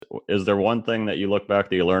is there one thing that you look back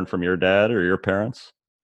that you learned from your dad or your parents?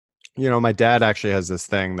 My dad actually has this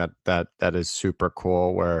thing that is super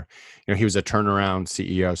cool where, he was a turnaround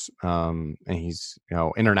CEO, and he's,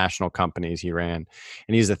 international companies he ran,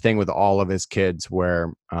 and he's a thing with all of his kids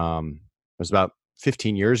where, it was about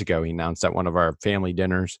 15 years ago, he announced at one of our family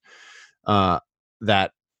dinners, uh,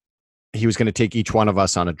 that he was going to take each one of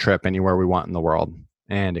us on a trip anywhere we want in the world.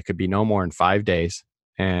 And it could be no more than 5 days.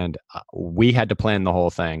 And we had to plan the whole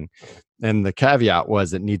thing. And the caveat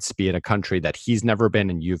was it needs to be in a country that he's never been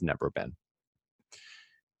and you've never been.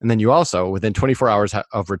 And then you also, within 24 hours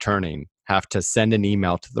of returning, have to send an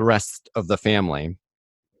email to the rest of the family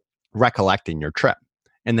recollecting your trip.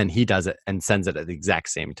 And then he does it and sends it at the exact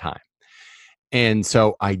same time. And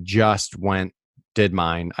so I just did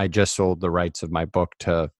mine. I just sold the rights of my book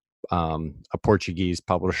to a Portuguese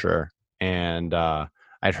publisher. And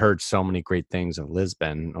I'd heard so many great things of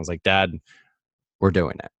Lisbon. I was like, Dad, we're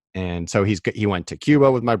doing it. And so he went to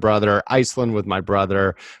Cuba with my brother, Iceland with my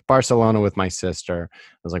brother, Barcelona with my sister.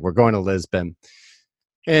 I was like, we're going to Lisbon.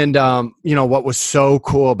 And, what was so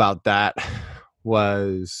cool about that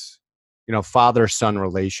was, father-son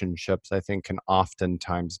relationships, I think, can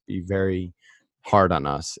oftentimes be very hard on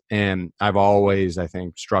us. And I've always, I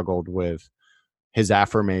think, struggled with his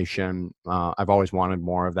affirmation. I've always wanted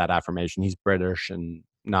more of that affirmation. He's British and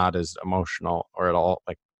not as emotional or at all.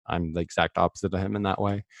 Like, I'm the exact opposite of him in that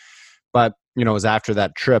way. But, it was after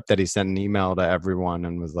that trip that he sent an email to everyone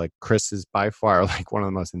and was like, Chris is by far like one of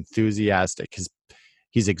the most enthusiastic.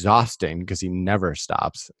 He's exhausting because he never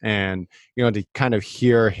stops. And, to kind of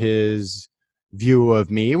hear his view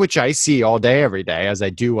of me, which I see all day, every day as I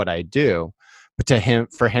do what I do. But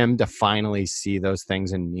for him to finally see those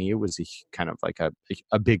things in me was kind of like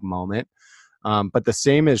a big moment. But the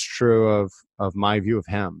same is true of my view of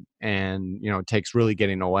him. And, it takes really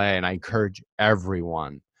getting away. And I encourage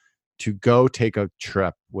everyone to go take a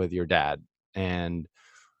trip with your dad and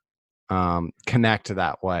connect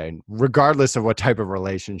that way, regardless of what type of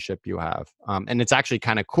relationship you have. And it's actually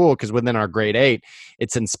kind of cool because within our grade 8,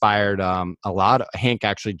 it's inspired a lot. Hank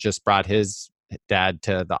actually just brought his dad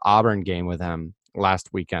to the Auburn game with him last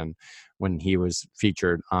weekend when he was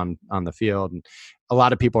featured on the field. And a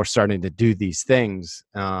lot of people are starting to do these things,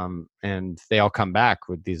 and they all come back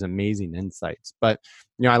with these amazing insights. But,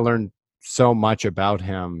 I learned so much about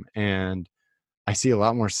him, and I see a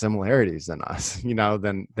lot more similarities than us,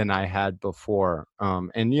 than I had before.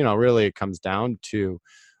 And, really it comes down to,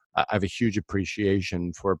 I have a huge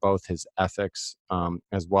appreciation for both his ethics,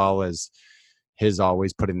 as well as his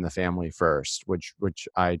always putting the family first, which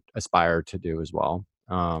I aspire to do as well.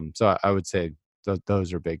 So I would say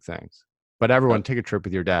those are big things. But everyone, take a trip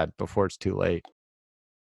with your dad before it's too late.